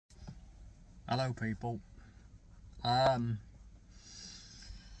Hello people. Not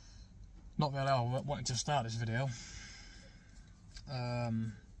really how I wanted to start this video.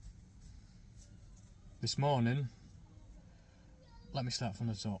 This morning, let me start from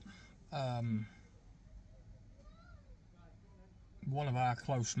the top. One of our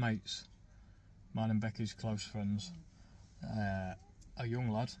close mates, mine and Becky's close friends, a young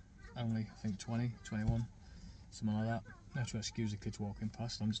lad, only I think 20, 21, something like that. I have to excuse the kids walking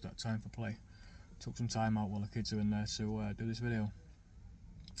past, I'm just at time for play. Took some time out while the kids are in there to do this video.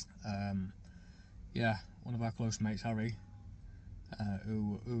 Yeah, one of our close mates, Harry,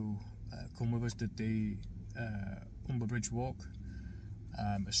 who come with us, did the Humber Bridge walk,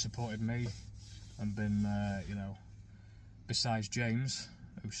 has supported me and been, you know, besides James,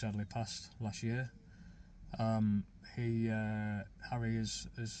 who sadly passed last year, Harry has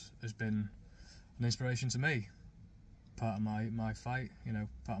been an inspiration to me, part of my fight, you know,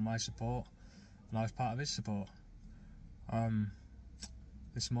 part of my support, and I was part of his support.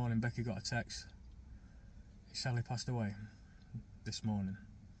 This morning Becky got a text. He sadly passed away this morning.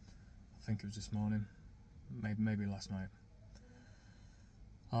 I think it was this morning, maybe last night.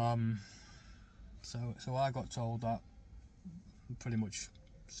 So I got told that pretty much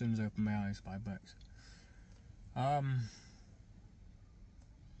as soon as I opened my eyes by Bex. I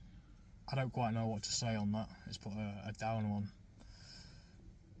don't quite know what to say on that. It's put a down on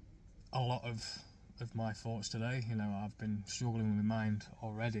a lot of my thoughts today. You know, I've been struggling with my mind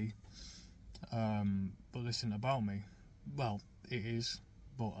already, but this isn't about me. Well, it is,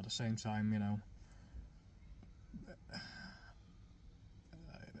 but at the same time, you know,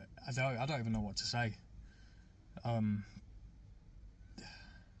 I don't even know what to say. I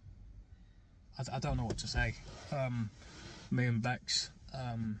don't know what to say. Me and Bex,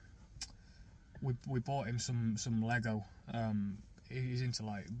 we bought him some Lego. He's into,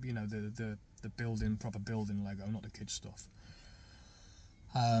 like, you know, the proper building Lego, not the kids stuff.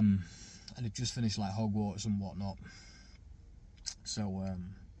 And he just finished like Hogwarts and whatnot. So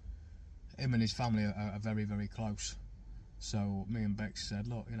him and his family are very, very close. So me and Bex said,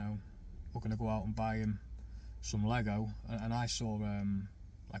 look, you know, we're gonna go out and buy him some Lego. And I saw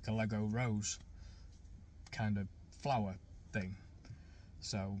like a Lego rose kind of flower thing.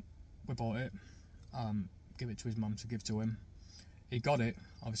 So we bought it, give it to his mum to give to him. He got it,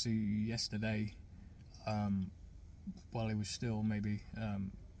 obviously, yesterday, while he was still maybe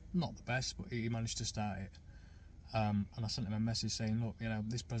not the best, but he managed to start it. And I sent him a message saying, look, you know,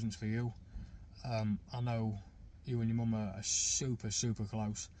 this present's for you. I know you and your mum are super, super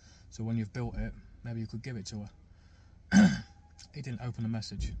close, so when you've built it, maybe you could give it to her. He didn't open the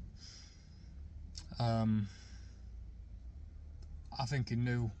message. I think he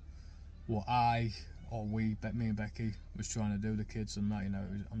knew what me and Becky was trying to do, the kids and that, you know.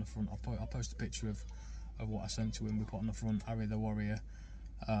 It was on the front. I'll post a picture of what I sent to him. We put on the front, Harry the Warrior.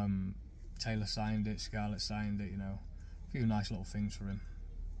 Taylor signed it, Scarlett signed it, you know, a few nice little things for him.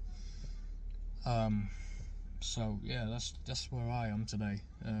 So yeah, that's where I am today.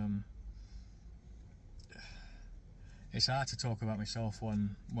 It's hard to talk about myself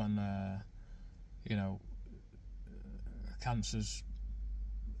when you know, cancers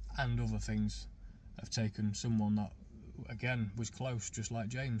and other things have taken someone that, again, was close, just like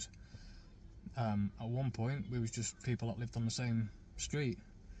James. At one point, we was just people that lived on the same street.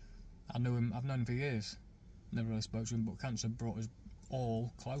 I've known him for years. Never really spoke to him, but cancer brought us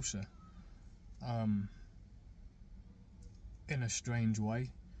all closer. In a strange way,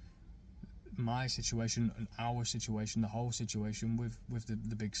 my situation and our situation, the whole situation with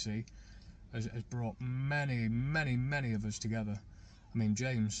the Big C, has brought many of us together. I mean,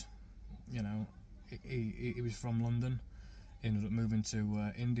 James, you know, he was from London. He ended up moving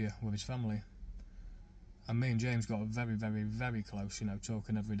to India with his family, and me and James got very, very, very close, you know,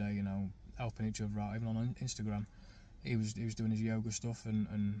 talking every day, you know, helping each other out, even on Instagram. He was doing his yoga stuff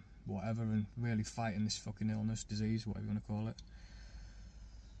and whatever, and really fighting this fucking illness, disease, whatever you want to call it.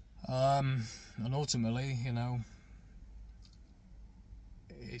 And ultimately, you know,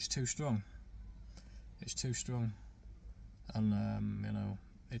 it's too strong. It's too strong, and you know,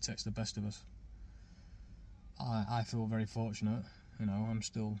 it takes the best of us. I feel very fortunate, you know. I'm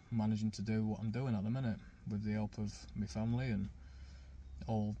still managing to do what I'm doing at the minute with the help of my family and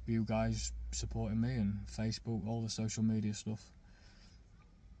all you guys supporting me, and Facebook, all the social media stuff.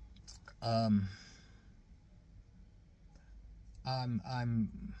 I'm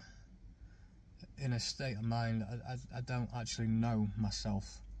in a state of mind I don't actually know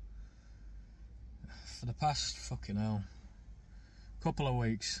myself. For the past couple of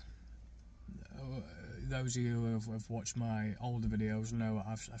weeks, those of you who have watched my older videos know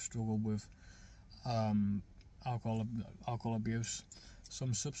I've struggled with alcohol abuse,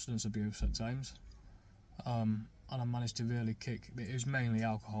 some substance abuse at times, and I managed to really kick. It was mainly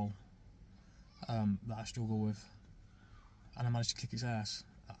alcohol that I struggle with, and I managed to kick its ass.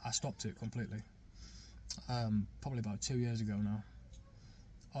 I stopped it completely, probably about 2 years ago now.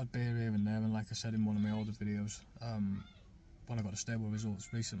 Odd beer here and there, and like I said in one of my older videos, when I got the stable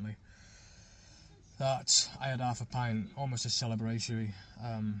results recently, that I had half a pint, almost a celebratory,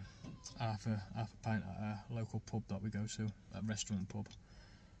 half a pint at a local pub that we go to, a restaurant pub.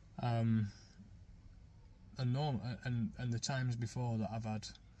 And the times before that I've had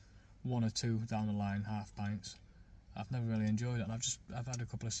 1 or 2 down the line half pints, I've never really enjoyed it, and I've had a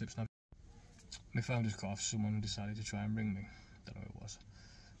couple of sips now. My phone just cut off. Someone decided to try and ring me. Don't know who it was.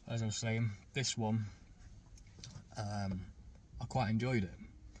 As I was saying, this one, I quite enjoyed it.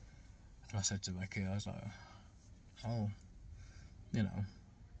 And I said to Becky, I was like, oh, you know,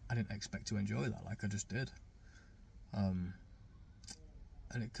 I didn't expect to enjoy that like I just did. And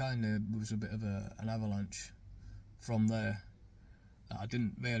it kind of was a bit of an avalanche from there that I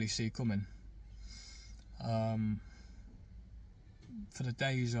didn't really see coming. For the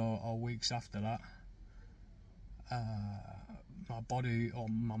days or weeks after that, my body, or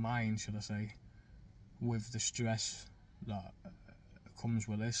my mind should I say, with the stress that comes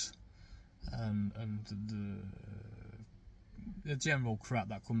with this, and the general crap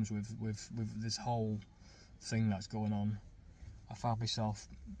that comes with this whole thing that's going on, I found myself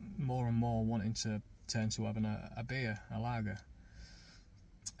more and more wanting to turn to having a beer, a lager.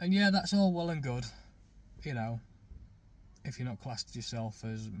 And yeah, that's all well and good, you know, if you're not classed yourself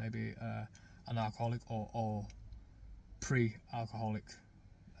as maybe an alcoholic or pre-alcoholic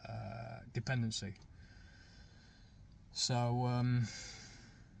dependency. So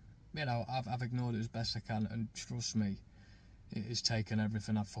you know, I've ignored it as best I can, and trust me, it has taken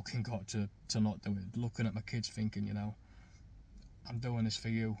everything I've fucking got to not do it. Looking at my kids thinking, you know, I'm doing this for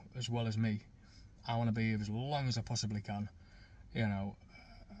you as well as me. I want to be here as long as I possibly can. You know,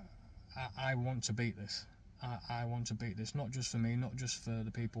 I want to beat this. I want to beat this, not just for me, not just for the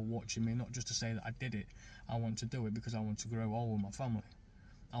people watching me, not just to say that I did it. I want to do it because I want to grow old with my family.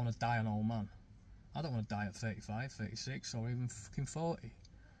 I want to die an old man. I don't want to die at 35, 36, or even fucking 40.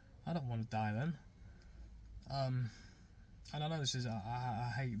 I don't want to die then. And I know this is,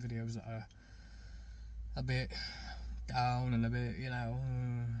 I hate videos that are a bit down and a bit, you know,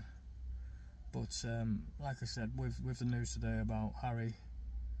 but like I said, with the news today about Harry,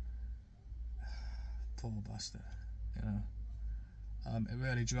 poor bastard, you know, it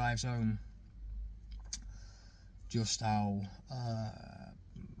really drives home just how,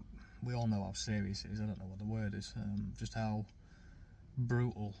 we all know how serious it is, I don't know what the word is, just how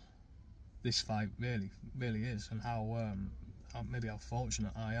brutal this fight really is, and how maybe how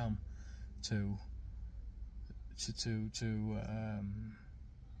fortunate I am to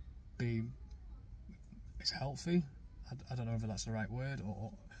be as healthy, I don't know if that's the right word,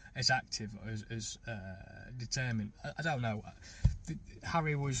 or as active, as determined. I don't know.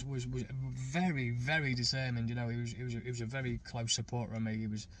 Harry was very determined. You know, he was a very close supporter of me. He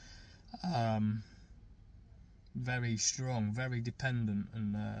was very strong, very dependent,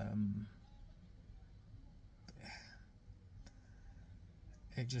 and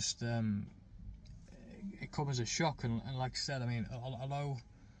it just it comes as a shock. And like I said, I mean, although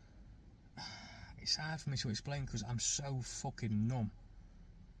it's hard for me to explain because I'm so fucking numb.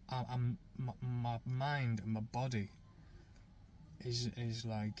 My mind and my body is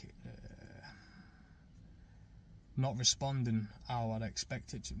like not responding how I'd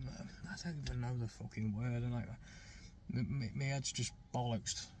expect it to. I don't even know the fucking word, and like my head's just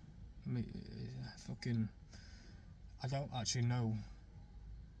bollocks. Fucking, I don't actually know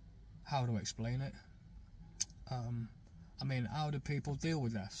how to explain it. I mean, how do people deal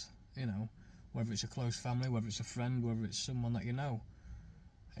with death? You know, whether it's a close family, whether it's a friend, whether it's someone that you know.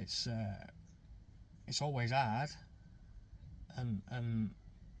 It's always hard, and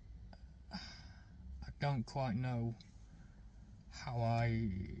I don't quite know how I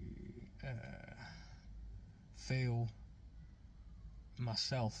feel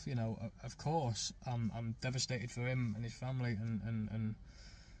myself. You know, of course, I'm devastated for him and his family and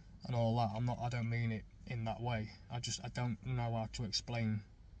all that. I don't mean it in that way. I don't know how to explain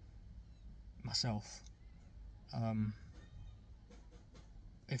myself.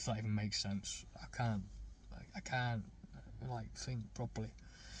 If that even makes sense. I can't like think properly.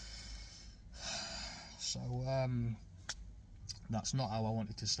 So that's not how I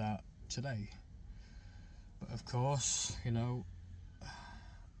wanted to start today. But of course, you know,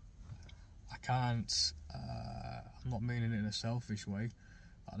 I can't. I'm not meaning it in a selfish way,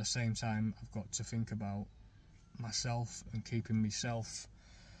 But at the same time, I've got to think about myself and keeping myself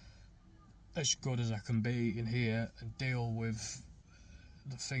as good as I can be in here and deal with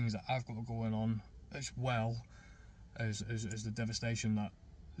the things that I've got going on, as well as the devastation that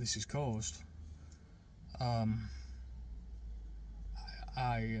this has caused. Like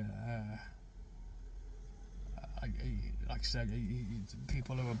I said,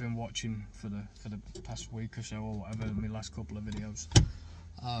 people who have been watching for the past week or so, or whatever, my last couple of videos,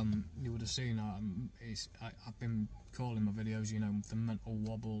 you would have seen I've been calling my videos, you know, the mental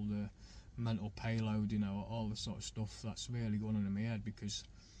wobble, the mental payload, you know, all the sort of stuff that's really going on in my head, because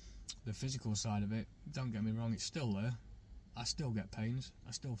the physical side of it, don't get me wrong, it's still there. I still get pains,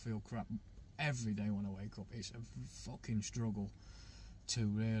 I still feel crap every day when I wake up. It's a fucking struggle to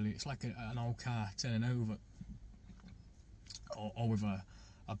really, it's like an old car turning over, or with a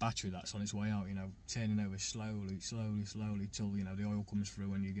battery that's on its way out, you know, turning over slowly till, you know, the oil comes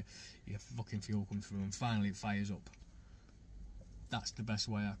through and you get your fucking fuel comes through and finally it fires up. That's the best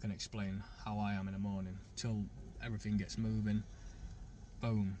way I can explain how I am in the morning, till everything gets moving.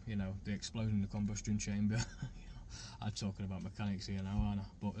 Boom, you know, the explosion in the combustion chamber. I'm talking about mechanics here now, aren't I?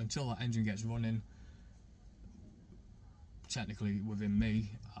 But until that engine gets running, technically within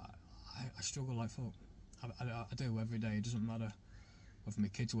me, I struggle like fuck. I do every day. It doesn't matter whether my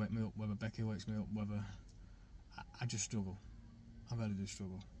kids wake me up, whether Becky wakes me up, whether I just struggle. I really do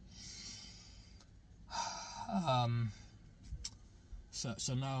struggle.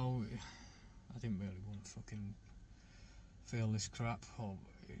 So now I didn't really want to fucking feel this crap, or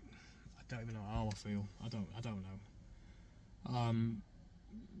I don't even know how I feel. I don't know.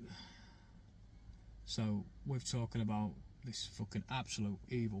 So we're talking about this fucking absolute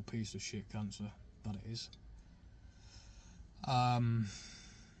evil piece of shit cancer that it is. I've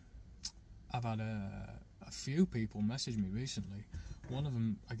had a few people message me recently. One of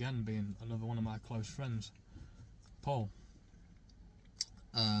them, again, being another one of my close friends, Paul.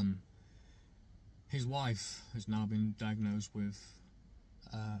 His wife has now been diagnosed with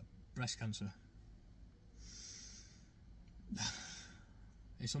breast cancer.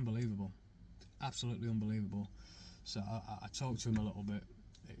 It's unbelievable, absolutely unbelievable. So I talked to him a little bit.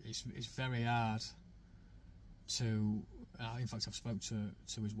 It's very hard to. In fact, I've spoke to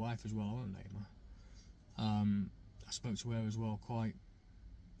his wife as well. I won't name her. I spoke to her as well, quite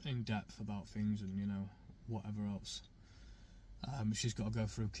in depth about things, and you know, whatever else. She's got to go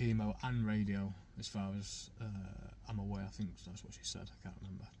through chemo and radio, as far as I'm aware. I think that's what she said. I can't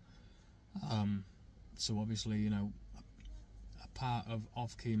remember. So obviously, you know, a part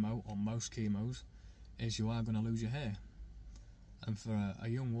of chemo, or most chemos, is you are going to lose your hair. And for a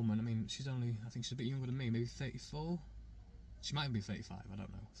young woman, I mean, she's only, I think she's a bit younger than me, maybe 34. She might be 35. I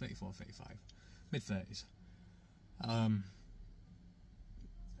don't know, 34, 35, mid-30s.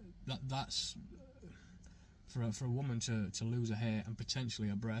 That's for a woman to lose a hair and potentially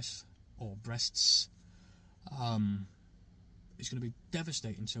a breast or breasts. It's going to be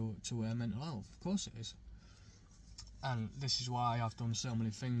devastating to her mental health. Of course it is. And this is why I've done so many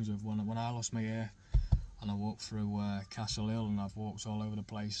things. Of when I lost my hair, and I walked through Castle Hill, and I've walked all over the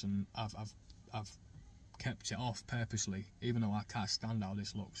place, and I've kept it off purposely, even though I can't stand how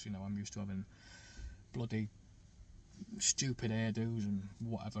this looks. You know, I'm used to having bloody stupid hairdos and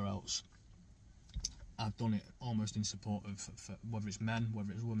whatever else. I've done it almost in support of, for whether it's men,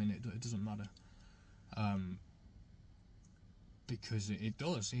 whether it's women, it doesn't matter. Because it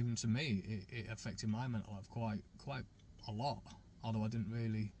does, even to me, it affected my mental health quite a lot. Although I didn't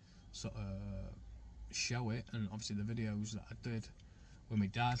really sort of show it, and obviously the videos that I did with my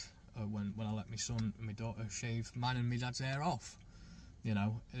dad, when I let my son and my daughter shave mine and my dad's hair off, you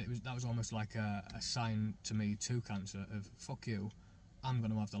know, that was almost like a sign to me to cancer of fuck you, I'm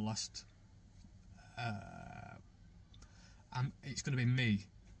going to have the last. It's going to be me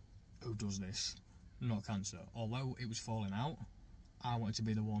who does this, not cancer. Although it was falling out, I wanted to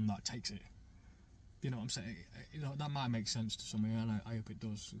be the one that takes it. You know what I'm saying? You know, that might make sense to some of you, and I hope it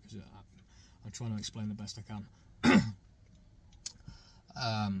does, because I'm trying to explain the best I can.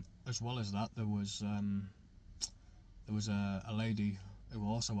 As well as that, there was a lady who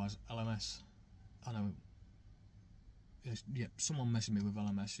also has LMS. I know. Yeah, someone messaged me with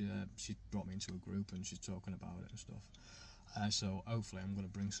LMS. She brought me into a group and she's talking about it and stuff. So hopefully I'm going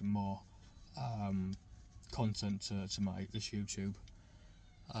to bring some more content to this YouTube,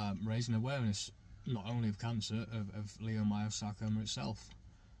 raising awareness not only of cancer, of leiomyosarcoma itself,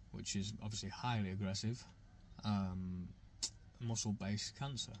 which is obviously highly aggressive, muscle-based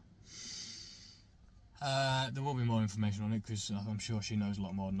cancer. There will be more information on it, because I'm sure she knows a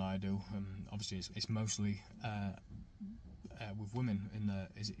lot more than I do. Obviously it's mostly with women in the,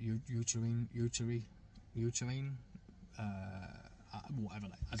 is it uterine, whatever,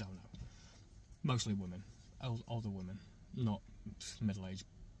 I don't know. Mostly women, older women, not middle-aged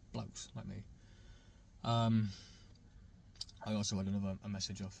blokes like me. I also had a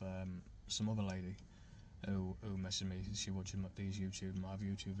message off some other lady who messaged me. She watching these my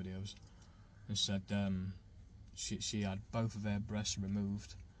YouTube videos, and said she had both of her breasts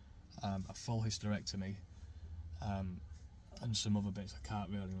removed, a full hysterectomy, and some other bits I can't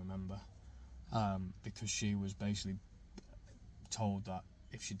really remember, because she was basically told that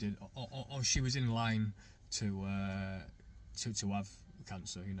if she did, or she was in line to have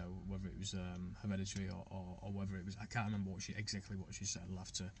cancer, you know, whether it was hereditary or whether it was, I can't remember exactly what she said. I'll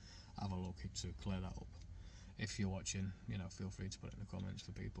have to have a look to clear that up. If you're watching, you know, feel free to put it in the comments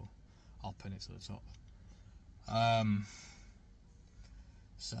for people. I'll pin it to the top.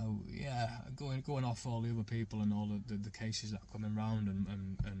 So yeah, going off all the other people and all the cases that are coming round,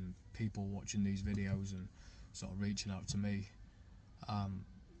 and people watching these videos and sort of reaching out to me,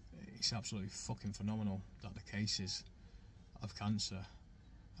 it's absolutely fucking phenomenal that the cases of cancer,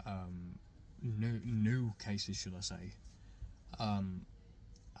 new cases should I say,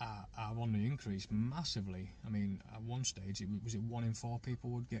 are on the increase massively. I mean, at one stage was it 1 in 4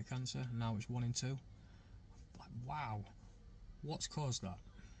 people would get cancer, now it's 1 in 2. Like, wow, what's caused that?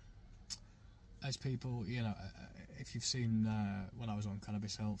 As people, you know, if you've seen when I was on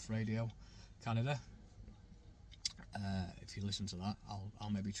Cannabis Health Radio Canada, if you listen to that, I'll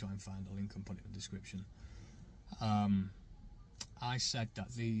maybe try and find a link and put it in the description. I said that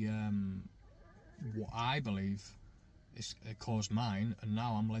what I believe it caused mine, and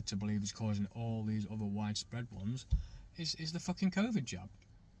now I'm led to believe it's causing all these other widespread ones, is the fucking COVID jab.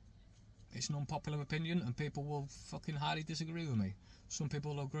 It's an unpopular opinion, and people will fucking highly disagree with me. Some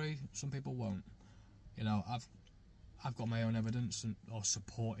people will agree, some people won't. You know, I've got my own evidence, or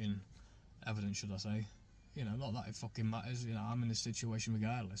supporting evidence, should I say. You know, not that it fucking matters. You know, I'm in this situation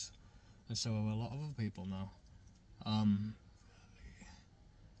regardless, and so are a lot of other people now.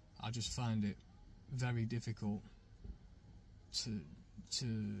 I just find it very difficult to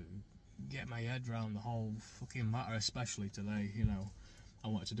get my head around the whole fucking matter, especially today. You know, I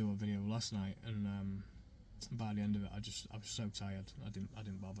wanted to do a video last night, and by the end of it, I was so tired. I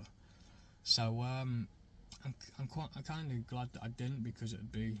didn't bother. So I'm kind of glad that I didn't, because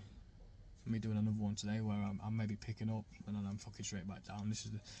it'd be me doing another one today where I'm maybe picking up and then I'm fucking straight back down. This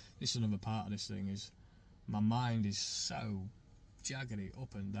is another part of this thing, is my mind is so jaggedy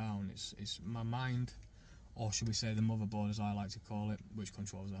up and down. It's my mind, or should we say the motherboard as I like to call it, which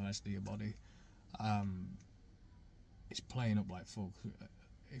controls the rest of your body. It's playing up like fuck.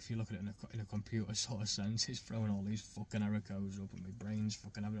 If you look at it in a computer sort of sense, it's throwing all these fucking error codes up, and my brain's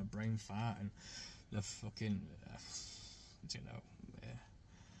fucking having a brain fart, and the fucking you know, yeah,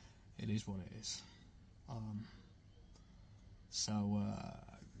 it is what it is. So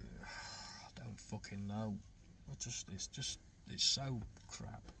I don't fucking know. It's so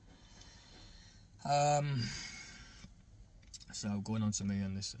crap. So going on to me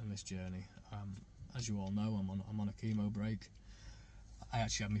and this journey. As you all know, I'm on a chemo break. I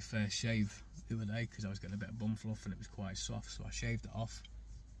actually had my first shave the other day because I was getting a bit of bum fluff and it was quite soft, so I shaved it off,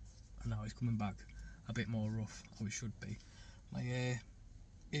 and now it's coming back a bit more rough, or it should be. My hair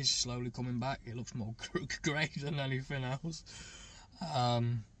is slowly coming back. It looks more grey than anything else.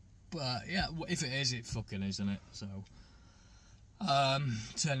 But yeah, if it is, it fucking is, isn't it? So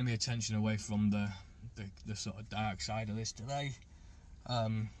turning my attention away from the sort of dark side of this today.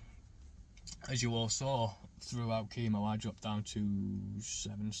 As you all saw, throughout chemo I dropped down to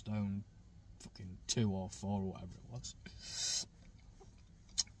 7 stone fucking 2 or 4 or whatever it was.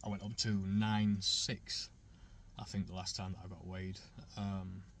 I went up to 9.6, I think, the last time that I got weighed,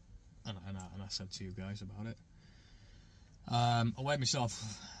 and I said to you guys about it. I weighed myself,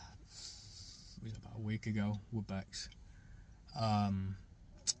 was it about a week ago with Bex, and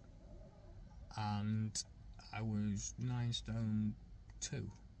I was 9 stone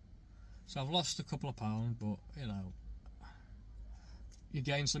 2. So I've lost a couple of pounds, but you know, you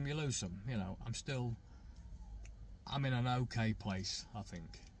gain some, you lose some. You know, I'm in an okay place, I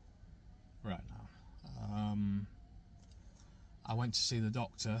think, right now. I went to see the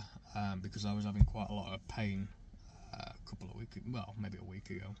doctor because I was having quite a lot of pain a couple of weeks, well, maybe a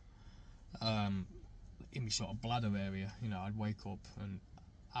week ago, in my sort of bladder area. You know, I'd wake up and,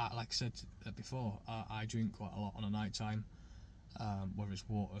 like I said before, I drink quite a lot on a night time. Whether it's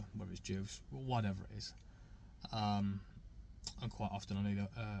water, whether it's juice, whatever it is, and quite often I need to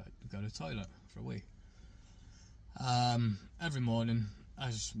go to the toilet for a wee. Every morning,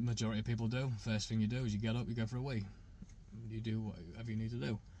 as majority of people do, first thing you do is you get up, you go for a wee. you do whatever you need to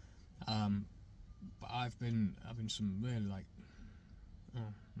do. But I've been having some really like,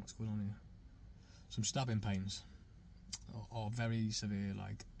 oh, what's going on here? Some stabbing pains, or very severe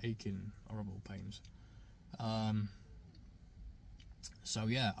like aching, horrible pains. So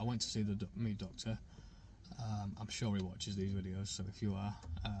yeah, I went to see the meat doctor. I'm sure he watches these videos, so if you are,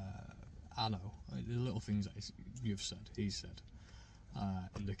 I know the little things that you've said, he said,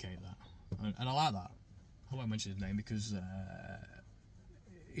 indicate that, and I like that. I won't mention his name because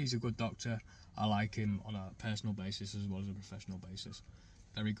he's a good doctor. I like him on a personal basis as well as a professional basis.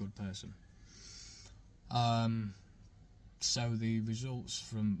 Very good person. So the results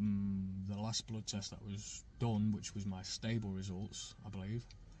from the last blood test that was done, which was my stable results, I believe.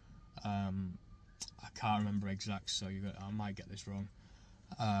 I can't remember exact, so I might get this wrong.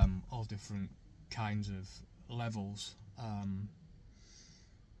 All different kinds of levels.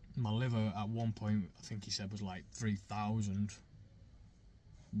 My liver at one point, I think he said, was like 3,000,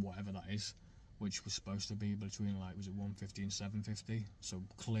 whatever that is, which was supposed to be between like, was it 150 and 750? So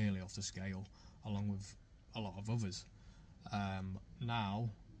clearly off the scale, along with a lot of others. Now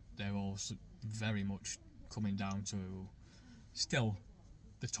they're all very much coming down to still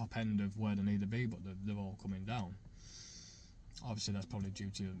the top end of where they need to be, but they're all coming down. Obviously that's probably due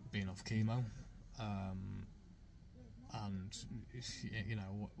to being off chemo, and you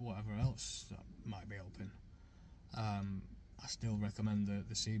know, whatever else that might be helping. I still recommend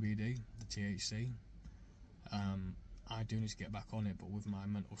the CBD, the THC. I do need to get back on it, but with my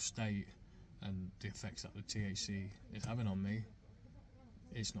mental state and the effects that the THC is having on me,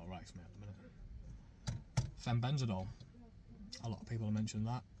 it's not right for me at the minute. Fenbenzidol, a lot of people have mentioned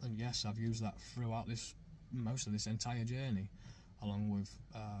that, and yes, I've used that throughout most of this entire journey, along with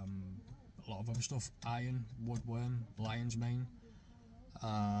a lot of other stuff. Iron, woodworm, lion's mane.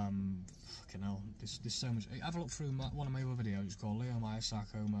 Fucking hell, there's so much. Have a look through one of my other videos. It's called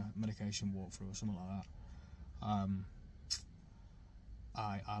leiomyosarcoma medication walkthrough or something like that.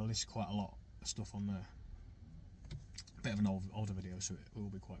 I list quite a lot of stuff on there. A bit of an older video, so it will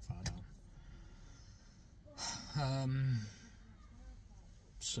be quite far down.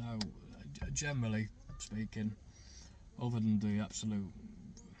 So generally speaking, other than the absolute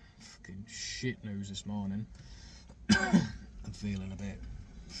fucking shit news this morning, I'm feeling a bit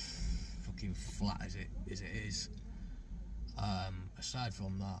fucking flat as it is. Aside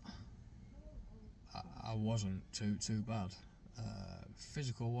from that, I wasn't too bad.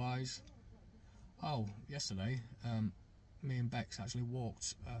 Physical wise, yesterday, me and Bex actually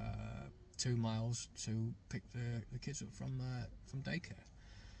walked 2 miles to pick the kids up from daycare.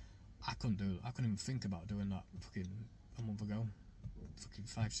 I couldn't even think about doing that fucking a month ago, fucking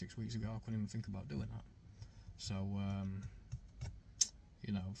 5-6 weeks ago. I couldn't even think about doing that. So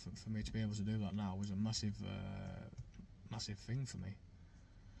you know, for me to be able to do that now was a massive thing for me.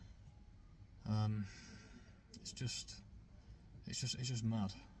 It's just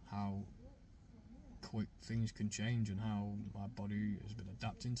mad how quick things can change and how my body has been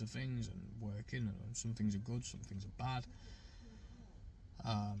adapting to things and working, and some things are good, some things are bad.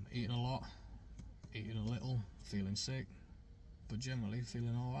 Eating a lot, eating a little, feeling sick, but generally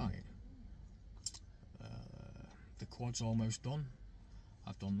feeling alright. The quad's almost done.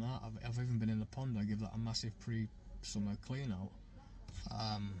 I've done that. I've even been in the pond. I give that a massive pre-summer clean out.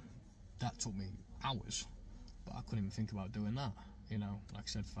 That took me hours, but I couldn't even think about doing that. You know, like I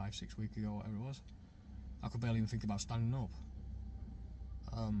said, 5-6 weeks ago, whatever it was, I could barely even think about standing up.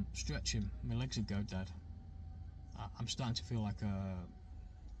 Stretching, my legs would go dead. I'm starting to feel like a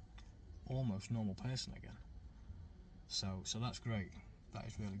almost normal person again. So that's great. That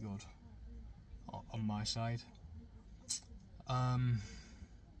is really good on my side. I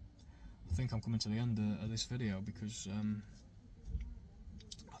think I'm coming to the end of this video because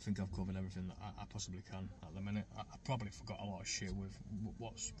I think I've covered everything that I possibly can at the minute. I probably forgot a lot of shit with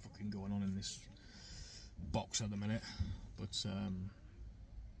what's fucking going on in this box at the minute, but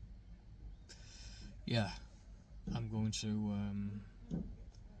yeah, I'm going to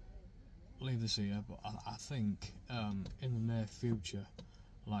leave this here. But I think in the near future,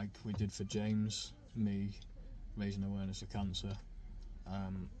 like we did for James, me raising awareness of cancer,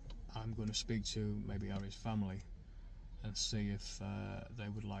 I'm going to speak to maybe Harry's family and see if they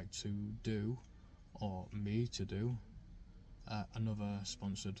would like to do, or me to do, another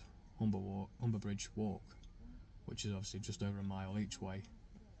sponsored Humber Bridge walk, which is obviously just over a mile each way,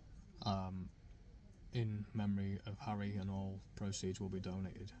 in memory of Harry, and all proceeds will be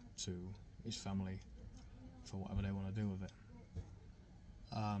donated to his family for whatever they want to do with it.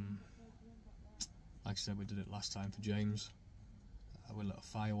 Like I said, we did it last time for James. We lit a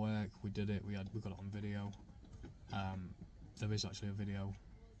firework. We did it. We got it on video. There is actually a video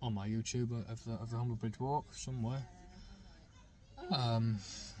on my YouTube of the Humber Bridge walk somewhere.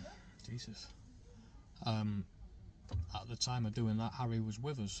 Jesus. At the time of doing that, Harry was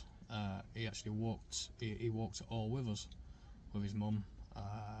with us. He actually walked. He walked it all with us, with his mum. I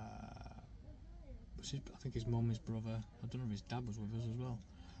think his mum, his brother. I don't know if his dad was with us as well.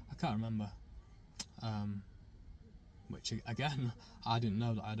 I can't remember. Which again, I didn't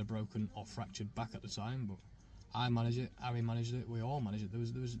know that I had a broken or fractured back at the time, but I managed it. Harry managed it. We all managed it. There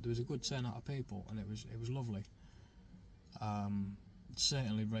was a good turnout of people, and it was lovely. It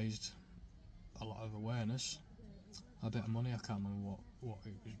certainly raised a lot of awareness. A bit of money. I can't remember what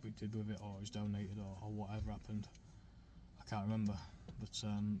we did with it, or it was donated, or whatever happened. I can't remember, but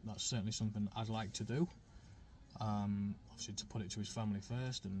that's certainly something I'd like to do. Obviously, to put it to his family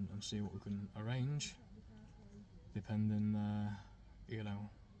first and see what we can arrange, depending, you know,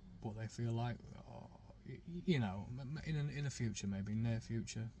 what they feel like, or, you know, in the future, maybe near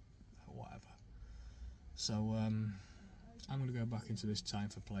future, whatever. So I'm going to go back into this time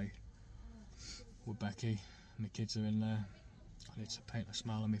for play with Becky. My kids are in there. I need to paint a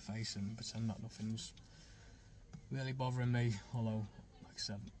smile on my face and pretend that nothing's really bothering me, although, like I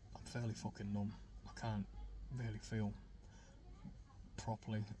said, I'm fairly fucking numb. I can't really feel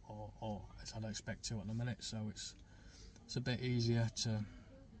properly or as I'd expect to at the minute, so it's a bit easier to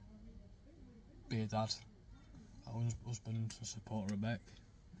be a dad, a husband, a supporter of Beck.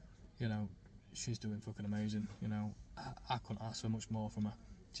 You know, she's doing fucking amazing. You know, I couldn't ask for much more from her.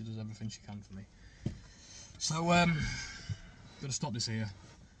 She does everything she can for me. So, gonna stop this here,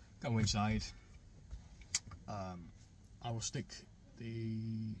 go inside. I will stick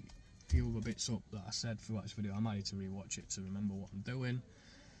the other bits up that I said throughout this video. I might need to rewatch it to remember what I'm doing,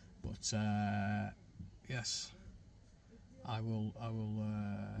 but yes, I will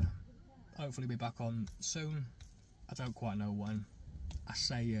hopefully be back on soon. I don't quite know when. I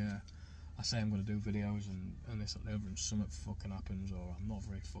say I'm going to do videos and this and the other, and something fucking happens, or I'm not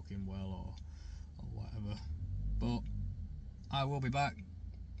very fucking well, or whatever. But I will be back.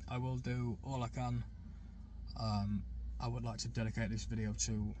 I will do all I can. I would like to dedicate this video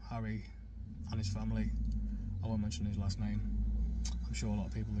to Harry and his family. I won't mention his last name. I'm sure a lot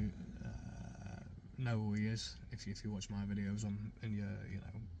of people who know who he is if you watch my videos in your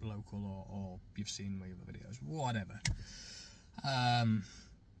local or you've seen my other videos, whatever.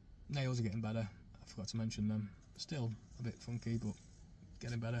 Nails are getting better. I forgot to mention them. Still a bit funky, but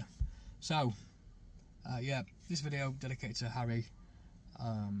getting better. So yeah, this video dedicated to Harry.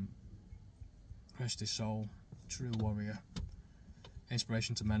 Rest his soul. True warrior.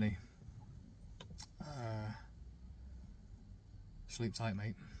 Inspiration to many. Sleep tight,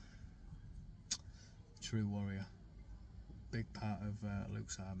 mate. True warrior. Big part of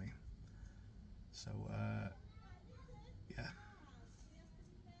Luke's army. So yeah.